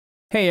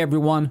Hey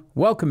everyone,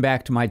 welcome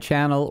back to my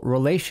channel,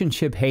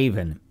 Relationship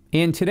Haven.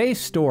 In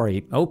today's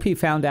story, OP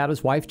found out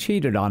his wife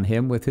cheated on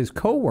him with his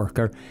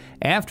co-worker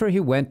after he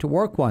went to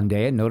work one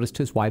day and noticed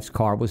his wife's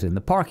car was in the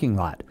parking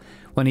lot.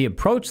 When he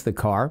approached the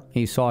car,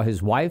 he saw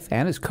his wife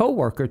and his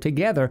co-worker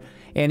together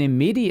and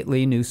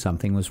immediately knew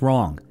something was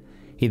wrong.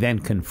 He then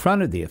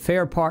confronted the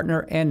affair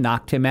partner and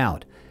knocked him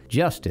out.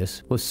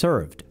 Justice was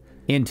served.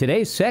 In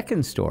today's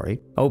second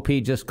story, OP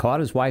just caught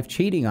his wife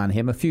cheating on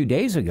him a few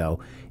days ago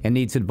and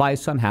needs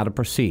advice on how to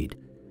proceed.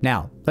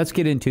 Now, let's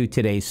get into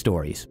today's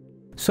stories.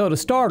 So to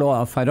start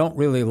off, I don't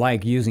really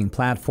like using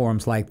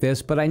platforms like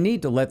this, but I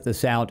need to let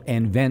this out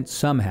and vent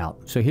somehow.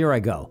 So here I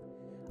go.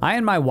 I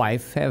and my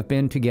wife have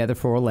been together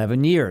for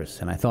 11 years,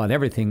 and I thought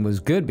everything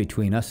was good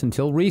between us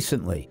until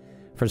recently.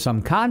 For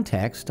some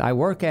context, I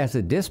work as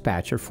a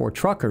dispatcher for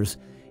truckers,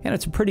 and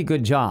it's a pretty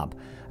good job.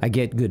 I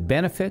get good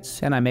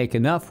benefits, and I make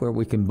enough where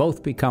we can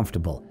both be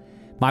comfortable.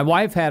 My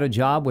wife had a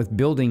job with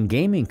building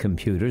gaming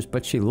computers,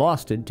 but she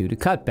lost it due to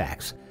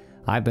cutbacks.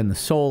 I've been the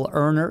sole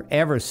earner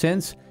ever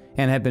since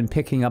and have been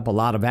picking up a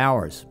lot of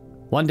hours.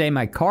 One day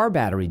my car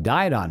battery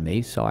died on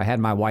me, so I had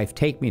my wife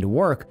take me to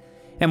work,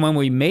 and when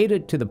we made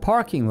it to the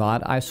parking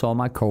lot, I saw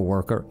my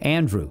coworker,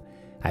 Andrew.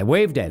 I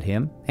waved at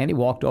him, and he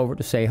walked over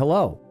to say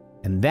hello.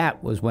 And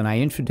that was when I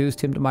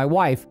introduced him to my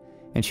wife,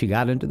 and she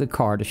got into the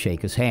car to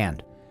shake his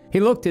hand. He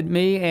looked at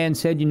me and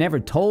said, "You never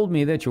told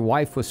me that your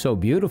wife was so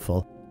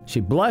beautiful." She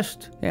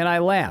blushed and I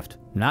laughed,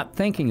 not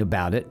thinking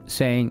about it,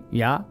 saying,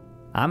 "Yeah,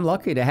 I'm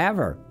lucky to have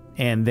her."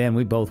 And then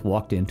we both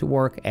walked into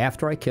work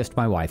after I kissed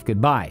my wife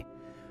goodbye.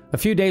 A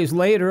few days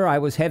later, I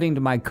was heading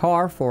to my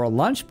car for a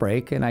lunch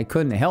break and I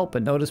couldn't help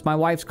but notice my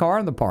wife's car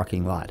in the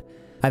parking lot.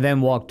 I then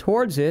walked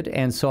towards it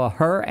and saw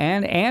her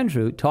and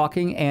Andrew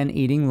talking and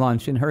eating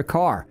lunch in her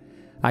car.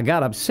 I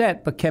got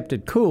upset but kept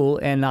it cool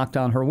and knocked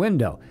on her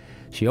window.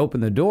 She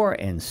opened the door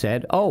and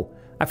said, "Oh,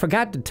 I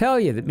forgot to tell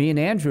you that me and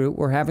Andrew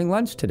were having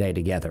lunch today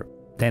together."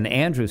 Then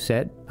Andrew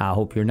said, "I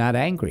hope you're not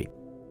angry."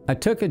 I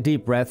took a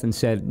deep breath and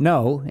said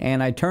no,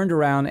 and I turned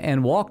around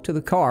and walked to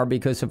the car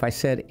because if I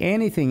said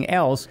anything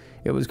else,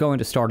 it was going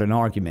to start an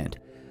argument.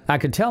 I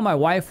could tell my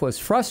wife was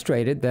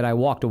frustrated that I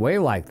walked away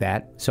like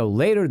that, so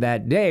later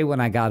that day when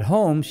I got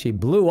home, she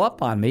blew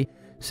up on me,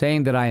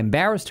 saying that I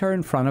embarrassed her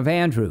in front of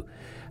Andrew.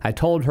 I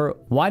told her,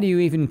 "Why do you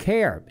even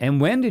care?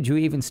 And when did you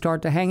even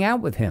start to hang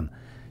out with him?"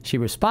 She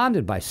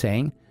responded by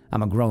saying,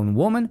 "I'm a grown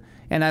woman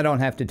and I don't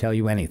have to tell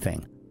you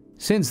anything."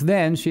 Since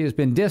then, she has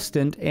been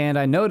distant and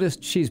I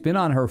noticed she's been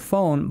on her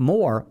phone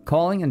more,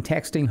 calling and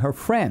texting her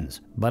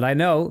friends. But I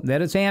know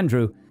that it's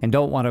Andrew and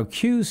don't want to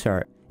accuse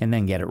her and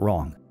then get it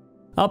wrong.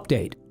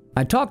 Update.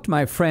 I talked to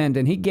my friend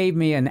and he gave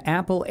me an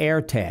Apple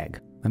AirTag.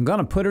 I'm going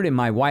to put it in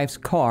my wife's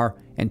car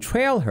and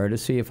trail her to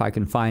see if I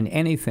can find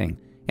anything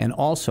and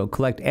also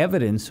collect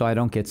evidence so I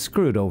don't get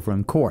screwed over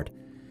in court.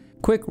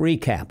 Quick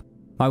recap.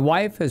 My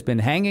wife has been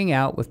hanging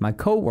out with my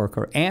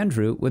coworker,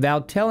 Andrew,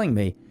 without telling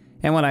me,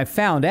 and when I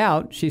found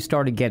out, she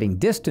started getting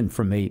distant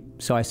from me,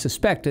 so I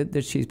suspected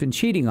that she's been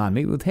cheating on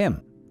me with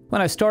him.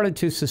 When I started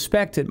to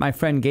suspect it, my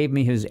friend gave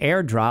me his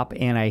AirDrop,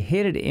 and I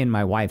hid it in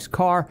my wife's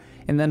car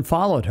and then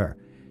followed her.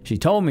 She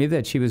told me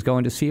that she was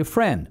going to see a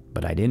friend,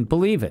 but I didn't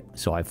believe it,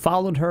 so I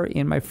followed her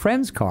in my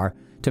friend's car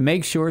to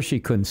make sure she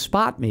couldn't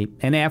spot me,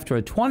 and after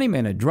a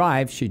 20-minute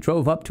drive, she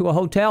drove up to a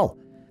hotel.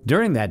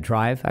 During that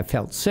drive, I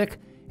felt sick,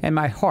 and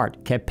my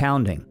heart kept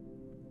pounding.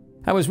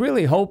 I was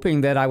really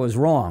hoping that I was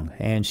wrong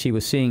and she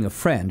was seeing a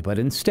friend, but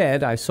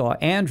instead I saw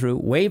Andrew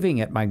waving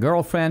at my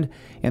girlfriend,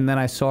 and then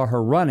I saw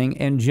her running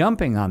and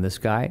jumping on this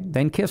guy,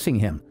 then kissing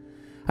him.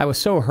 I was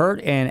so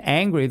hurt and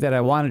angry that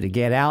I wanted to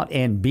get out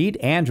and beat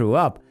Andrew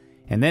up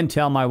and then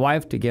tell my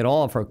wife to get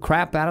all of her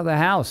crap out of the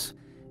house.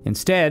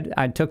 Instead,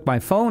 I took my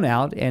phone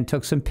out and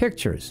took some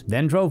pictures,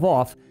 then drove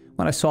off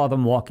when I saw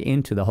them walk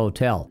into the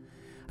hotel.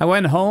 I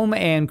went home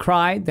and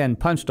cried, then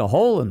punched a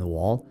hole in the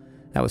wall.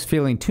 I was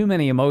feeling too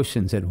many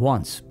emotions at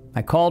once.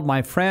 I called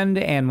my friend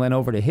and went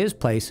over to his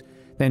place,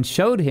 then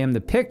showed him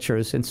the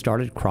pictures and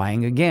started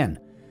crying again.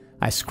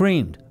 I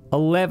screamed,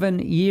 11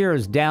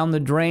 years down the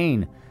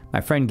drain.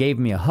 My friend gave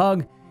me a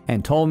hug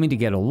and told me to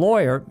get a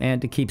lawyer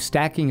and to keep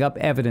stacking up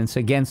evidence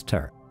against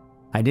her.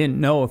 I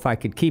didn't know if I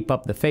could keep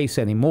up the face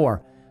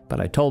anymore, but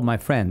I told my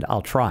friend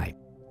I'll try.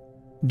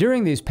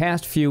 During these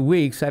past few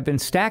weeks, I've been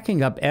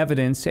stacking up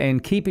evidence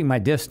and keeping my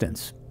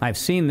distance. I've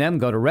seen them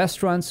go to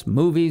restaurants,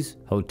 movies,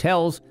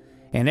 hotels,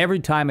 and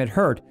every time it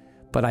hurt,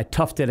 but I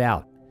toughed it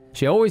out.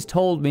 She always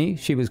told me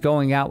she was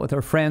going out with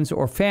her friends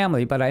or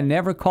family, but I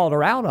never called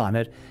her out on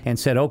it and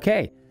said,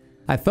 okay.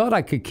 I thought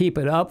I could keep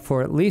it up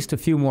for at least a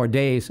few more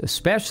days,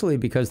 especially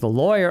because the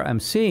lawyer I'm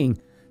seeing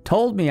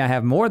told me I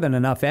have more than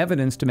enough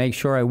evidence to make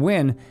sure I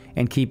win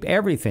and keep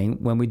everything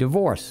when we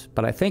divorce.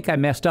 But I think I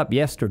messed up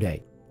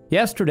yesterday.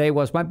 Yesterday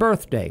was my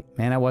birthday,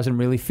 and I wasn't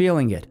really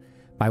feeling it.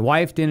 My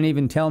wife didn't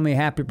even tell me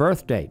happy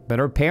birthday, but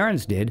her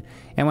parents did,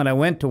 and when I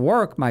went to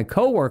work, my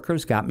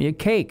coworkers got me a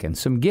cake and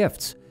some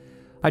gifts.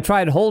 I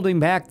tried holding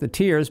back the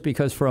tears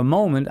because for a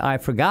moment I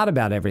forgot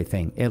about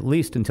everything, at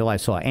least until I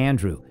saw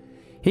Andrew.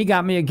 He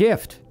got me a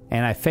gift,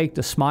 and I faked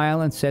a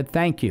smile and said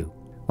thank you.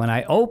 When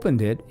I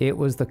opened it, it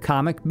was the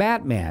comic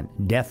Batman,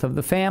 Death of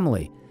the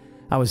Family.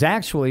 I was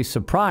actually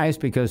surprised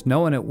because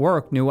no one at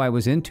work knew I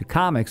was into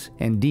comics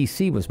and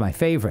DC was my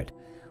favorite.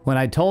 When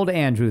I told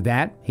Andrew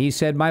that, he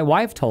said my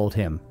wife told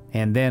him,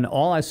 and then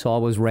all I saw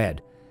was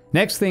red.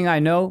 Next thing I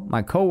know,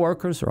 my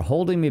coworkers are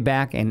holding me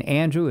back and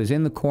Andrew is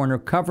in the corner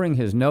covering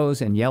his nose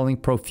and yelling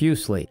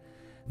profusely.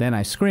 Then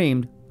I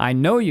screamed, "I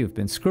know you've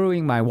been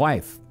screwing my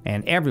wife,"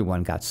 and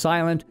everyone got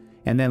silent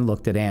and then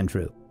looked at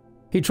Andrew.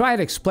 He tried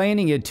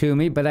explaining it to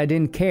me, but I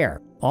didn't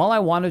care. All I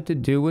wanted to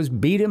do was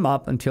beat him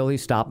up until he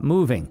stopped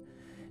moving.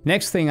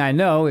 Next thing I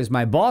know is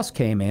my boss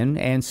came in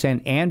and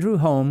sent Andrew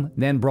home,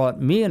 then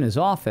brought me in his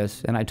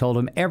office, and I told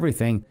him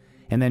everything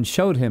and then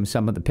showed him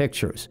some of the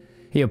pictures.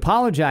 He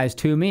apologized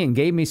to me and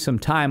gave me some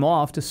time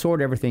off to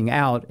sort everything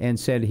out and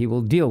said he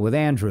will deal with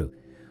Andrew.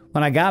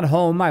 When I got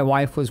home, my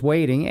wife was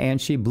waiting and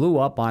she blew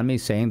up on me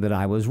saying that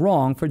I was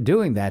wrong for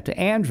doing that to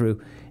Andrew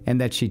and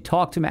that she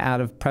talked him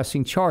out of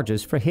pressing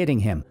charges for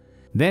hitting him.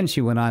 Then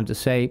she went on to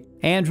say,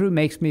 "Andrew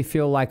makes me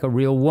feel like a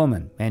real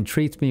woman and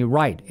treats me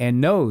right and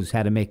knows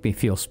how to make me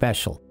feel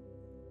special."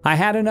 I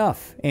had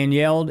enough and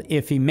yelled,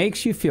 "If he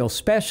makes you feel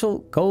special,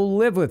 go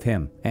live with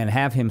him and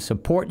have him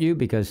support you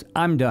because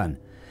I'm done."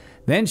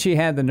 Then she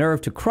had the nerve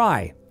to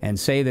cry and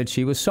say that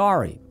she was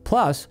sorry.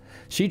 Plus,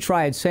 she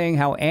tried saying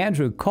how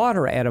Andrew caught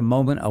her at a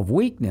moment of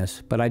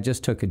weakness, but I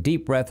just took a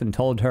deep breath and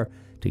told her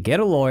to get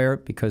a lawyer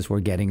because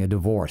we're getting a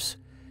divorce.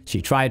 She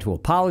tried to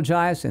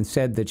apologize and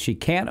said that she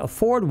can't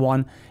afford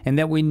one and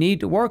that we need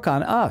to work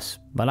on us,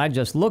 but I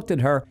just looked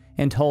at her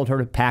and told her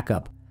to pack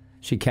up.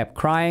 She kept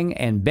crying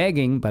and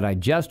begging, but I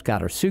just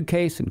got her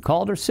suitcase and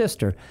called her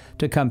sister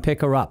to come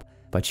pick her up.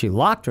 But she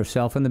locked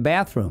herself in the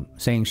bathroom,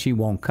 saying she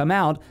won't come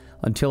out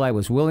until I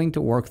was willing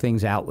to work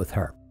things out with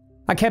her.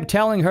 I kept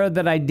telling her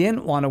that I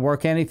didn't want to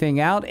work anything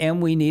out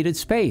and we needed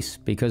space,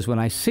 because when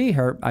I see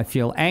her, I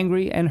feel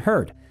angry and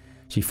hurt.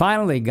 She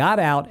finally got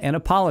out and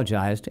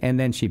apologized, and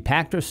then she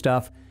packed her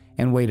stuff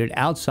and waited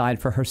outside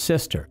for her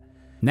sister.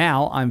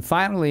 Now I'm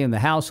finally in the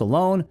house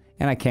alone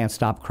and I can't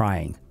stop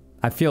crying.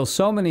 I feel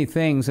so many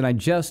things and I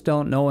just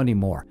don't know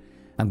anymore.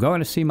 I'm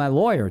going to see my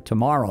lawyer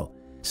tomorrow.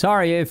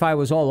 Sorry if I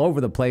was all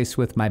over the place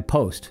with my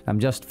post. I'm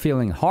just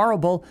feeling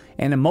horrible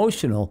and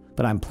emotional,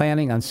 but I'm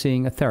planning on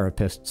seeing a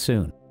therapist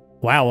soon.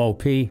 Wow,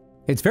 OP.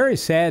 It's very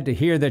sad to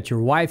hear that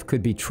your wife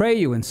could betray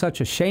you in such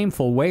a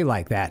shameful way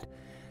like that.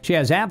 She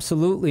has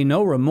absolutely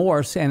no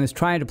remorse and is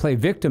trying to play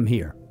victim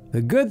here.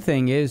 The good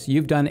thing is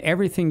you've done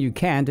everything you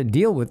can to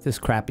deal with this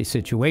crappy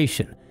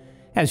situation.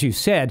 As you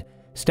said,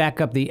 stack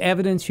up the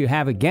evidence you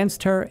have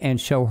against her and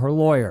show her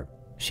lawyer.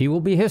 She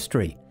will be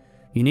history.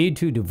 You need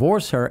to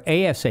divorce her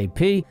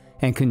ASAP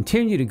and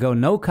continue to go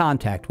no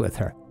contact with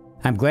her.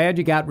 I'm glad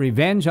you got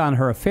revenge on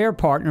her affair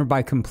partner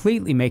by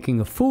completely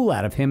making a fool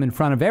out of him in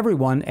front of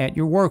everyone at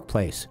your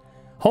workplace.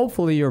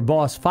 Hopefully your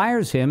boss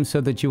fires him so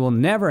that you will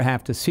never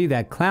have to see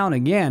that clown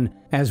again,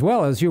 as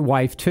well as your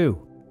wife too.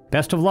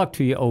 Best of luck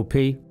to you, OP.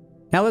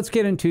 Now let's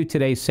get into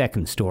today's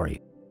second story.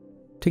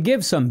 To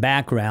give some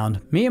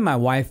background, me and my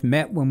wife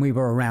met when we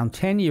were around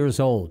 10 years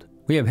old.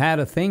 We have had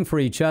a thing for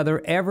each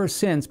other ever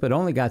since, but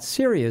only got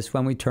serious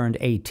when we turned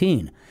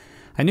 18.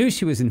 I knew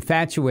she was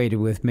infatuated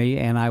with me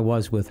and I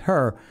was with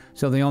her,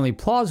 so the only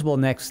plausible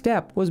next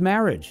step was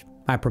marriage.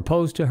 I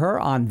proposed to her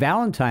on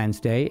Valentine's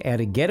Day at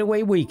a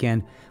getaway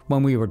weekend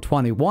when we were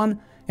 21,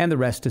 and the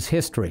rest is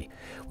history.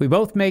 We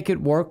both make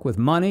it work with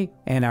money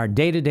and our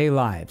day-to-day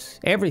lives.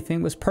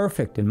 Everything was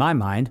perfect in my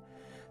mind.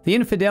 The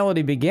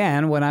infidelity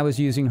began when I was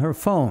using her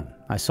phone.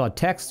 I saw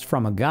texts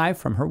from a guy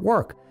from her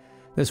work.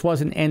 This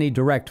wasn't any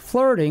direct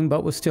flirting,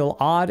 but was still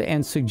odd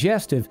and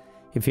suggestive,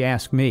 if you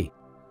ask me.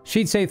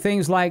 She'd say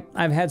things like,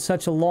 "I've had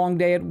such a long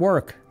day at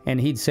work,"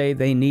 and he'd say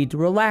they need to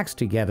relax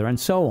together, and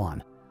so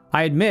on.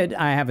 I admit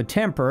I have a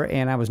temper,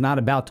 and I was not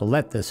about to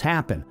let this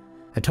happen.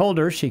 I told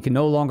her she could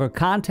no longer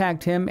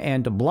contact him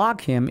and to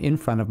block him in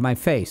front of my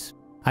face.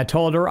 I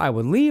told her I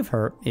would leave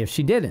her if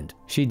she didn't.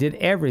 She did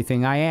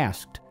everything I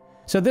asked.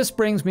 So this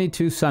brings me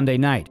to Sunday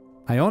night.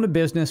 I own a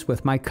business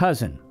with my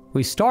cousin.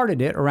 We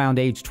started it around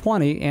age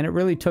 20 and it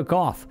really took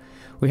off.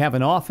 We have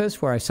an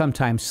office where I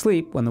sometimes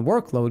sleep when the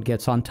workload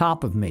gets on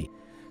top of me.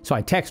 So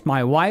I text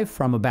my wife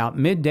from about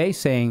midday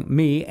saying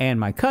me and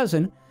my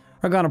cousin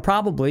are going to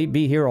probably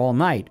be here all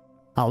night.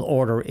 I'll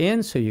order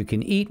in so you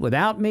can eat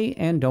without me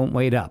and don't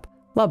wait up.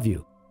 Love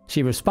you.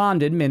 She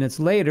responded minutes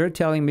later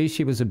telling me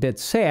she was a bit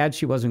sad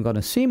she wasn't going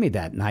to see me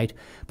that night,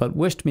 but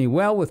wished me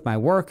well with my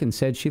work and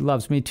said she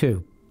loves me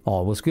too.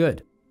 All was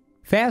good.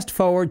 Fast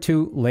forward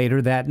to later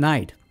that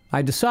night.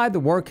 I decided the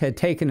work had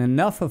taken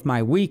enough of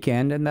my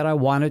weekend and that I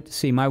wanted to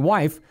see my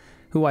wife,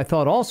 who I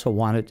thought also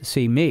wanted to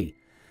see me.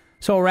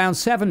 So around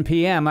 7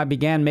 p.m. I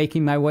began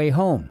making my way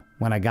home.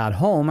 When I got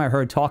home, I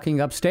heard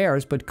talking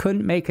upstairs but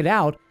couldn't make it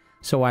out,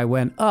 so I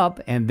went up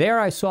and there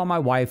I saw my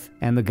wife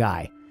and the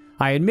guy.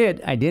 I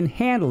admit I didn't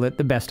handle it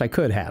the best I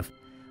could have.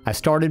 I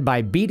started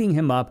by beating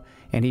him up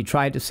and he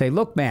tried to say,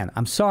 "Look man,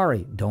 I'm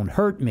sorry, don't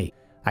hurt me."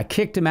 I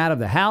kicked him out of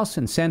the house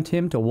and sent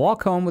him to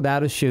walk home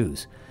without his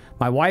shoes.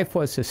 My wife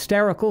was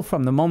hysterical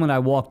from the moment I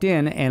walked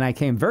in, and I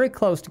came very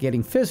close to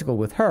getting physical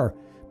with her,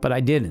 but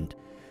I didn't.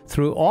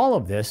 Through all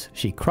of this,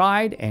 she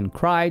cried and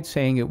cried,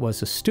 saying it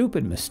was a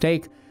stupid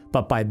mistake,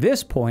 but by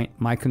this point,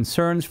 my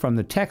concerns from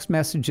the text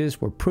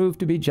messages were proved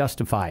to be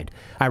justified.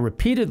 I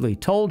repeatedly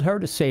told her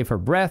to save her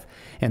breath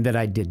and that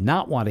I did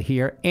not want to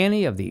hear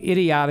any of the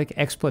idiotic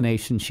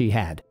explanations she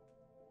had.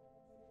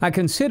 I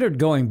considered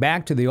going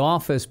back to the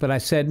office, but I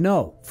said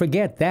no,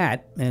 forget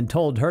that, and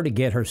told her to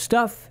get her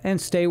stuff and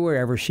stay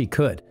wherever she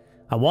could.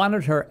 I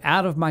wanted her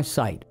out of my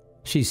sight.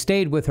 She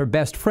stayed with her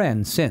best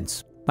friend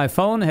since. My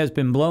phone has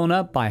been blown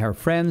up by her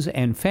friends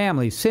and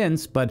family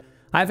since, but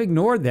I've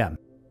ignored them.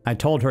 I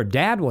told her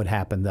dad what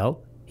happened,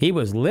 though. He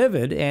was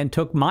livid and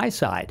took my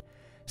side.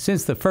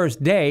 Since the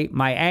first day,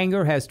 my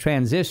anger has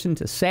transitioned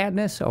to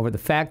sadness over the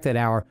fact that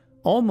our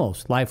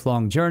almost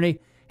lifelong journey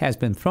has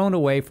been thrown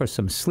away for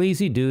some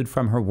sleazy dude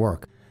from her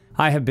work.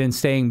 I have been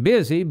staying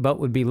busy, but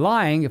would be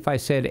lying if I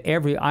said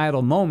every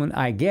idle moment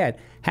I get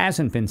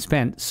hasn't been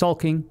spent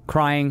sulking,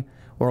 crying,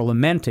 or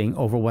lamenting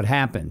over what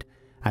happened.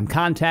 I'm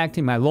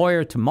contacting my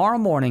lawyer tomorrow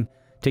morning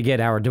to get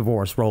our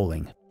divorce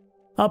rolling.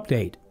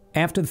 Update.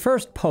 After the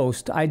first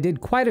post, I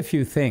did quite a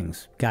few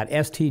things. Got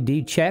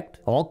STD checked,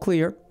 all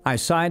clear. I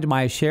signed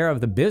my share of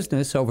the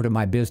business over to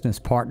my business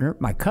partner,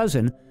 my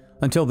cousin,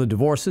 until the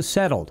divorce is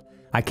settled.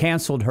 I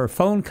canceled her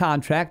phone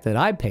contract that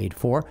I paid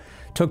for,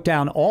 took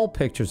down all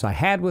pictures I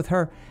had with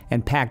her,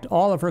 and packed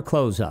all of her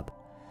clothes up.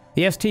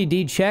 The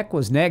STD check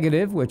was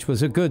negative, which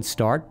was a good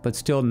start, but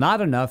still not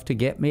enough to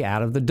get me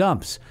out of the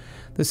dumps.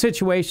 The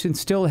situation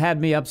still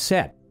had me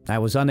upset. I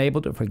was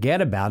unable to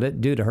forget about it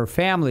due to her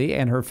family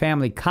and her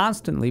family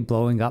constantly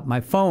blowing up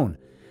my phone.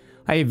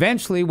 I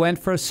eventually went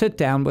for a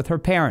sit-down with her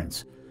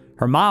parents.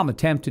 Her mom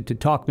attempted to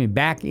talk me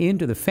back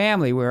into the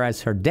family,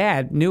 whereas her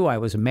dad knew I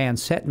was a man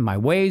set in my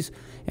ways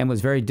and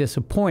was very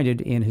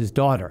disappointed in his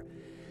daughter.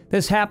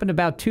 This happened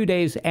about 2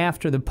 days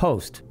after the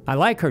post. I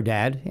like her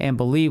dad and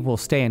believe we'll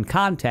stay in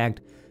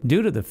contact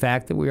due to the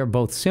fact that we are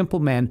both simple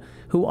men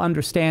who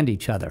understand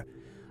each other.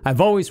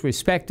 I've always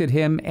respected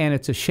him, and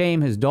it's a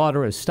shame his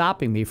daughter is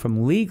stopping me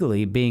from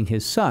legally being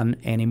his son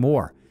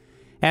anymore.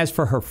 As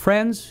for her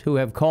friends, who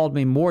have called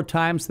me more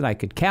times than I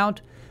could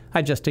count,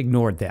 I just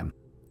ignored them.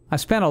 I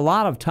spent a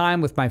lot of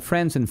time with my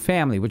friends and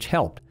family, which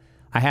helped.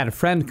 I had a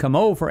friend come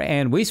over,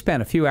 and we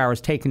spent a few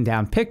hours taking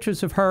down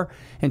pictures of her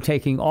and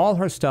taking all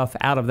her stuff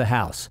out of the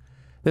house.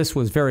 This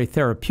was very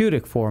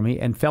therapeutic for me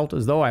and felt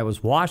as though I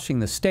was washing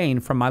the stain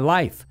from my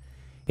life.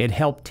 It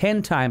helped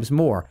 10 times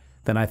more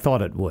than I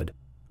thought it would.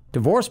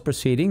 Divorce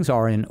proceedings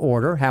are in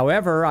order.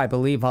 However, I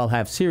believe I'll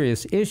have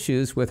serious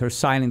issues with her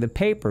signing the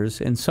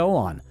papers and so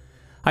on.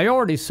 I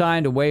already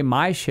signed away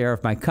my share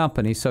of my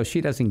company, so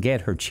she doesn't get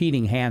her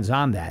cheating hands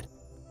on that.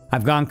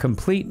 I've gone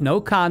complete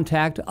no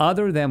contact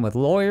other than with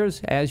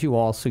lawyers, as you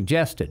all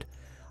suggested.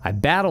 I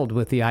battled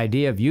with the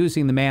idea of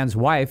using the man's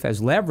wife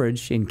as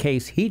leverage in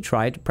case he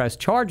tried to press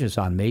charges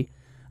on me.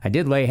 I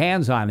did lay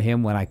hands on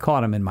him when I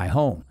caught him in my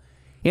home.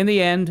 In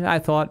the end, I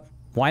thought,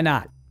 why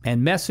not?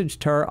 And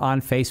messaged her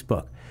on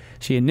Facebook.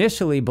 She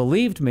initially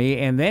believed me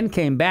and then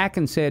came back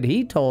and said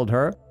he told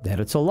her that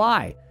it's a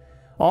lie.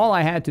 All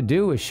I had to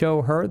do was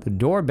show her the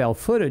doorbell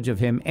footage of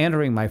him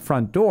entering my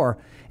front door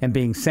and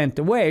being sent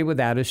away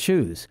without his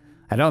shoes.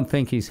 I don't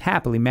think he's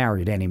happily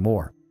married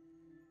anymore.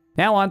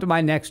 Now on to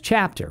my next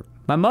chapter.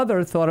 My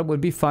mother thought it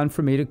would be fun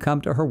for me to come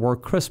to her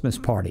work Christmas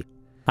party.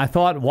 I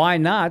thought, why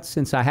not,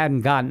 since I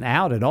hadn't gotten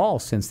out at all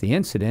since the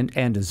incident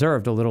and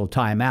deserved a little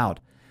time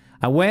out.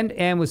 I went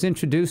and was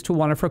introduced to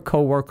one of her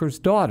coworkers'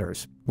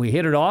 daughters. We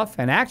hit it off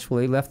and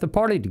actually left the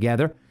party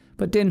together,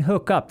 but didn't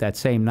hook up that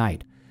same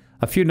night.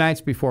 A few nights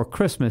before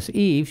Christmas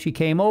Eve, she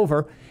came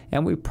over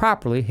and we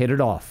properly hit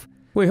it off.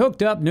 We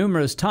hooked up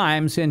numerous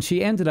times and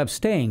she ended up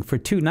staying for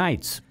 2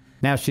 nights.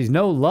 Now she's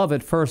no love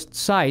at first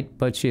sight,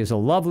 but she is a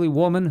lovely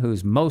woman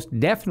who's most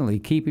definitely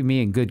keeping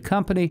me in good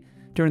company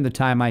during the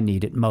time I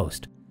need it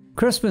most.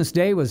 Christmas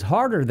Day was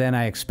harder than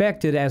I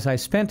expected as I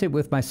spent it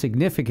with my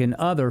significant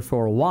other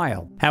for a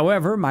while.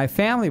 However, my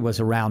family was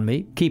around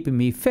me, keeping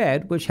me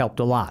fed, which helped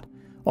a lot.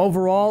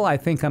 Overall, I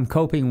think I'm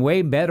coping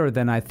way better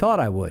than I thought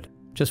I would.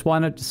 Just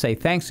wanted to say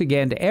thanks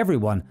again to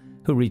everyone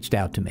who reached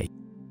out to me.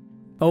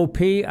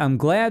 OP, I'm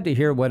glad to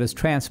hear what has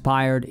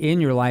transpired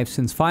in your life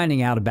since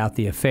finding out about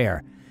the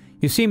affair.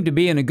 You seem to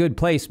be in a good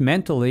place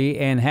mentally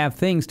and have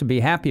things to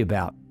be happy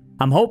about.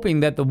 I'm hoping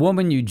that the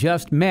woman you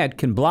just met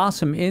can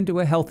blossom into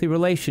a healthy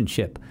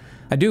relationship.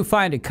 I do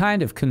find it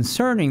kind of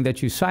concerning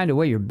that you signed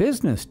away your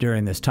business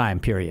during this time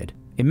period.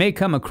 It may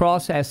come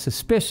across as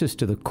suspicious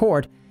to the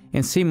court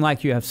and seem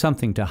like you have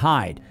something to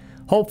hide.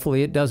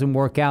 Hopefully it doesn't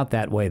work out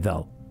that way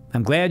though.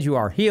 I'm glad you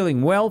are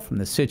healing well from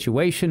the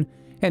situation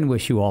and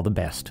wish you all the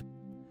best.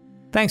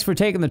 Thanks for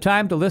taking the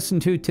time to listen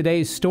to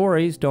today's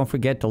stories. Don't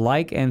forget to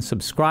like and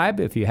subscribe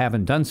if you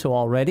haven't done so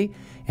already,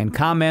 and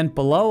comment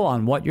below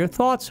on what your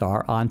thoughts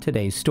are on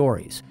today's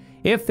stories.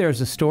 If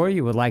there's a story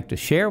you would like to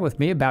share with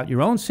me about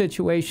your own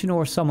situation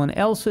or someone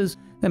else's,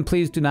 then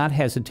please do not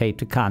hesitate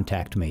to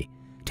contact me.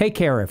 Take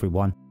care,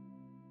 everyone.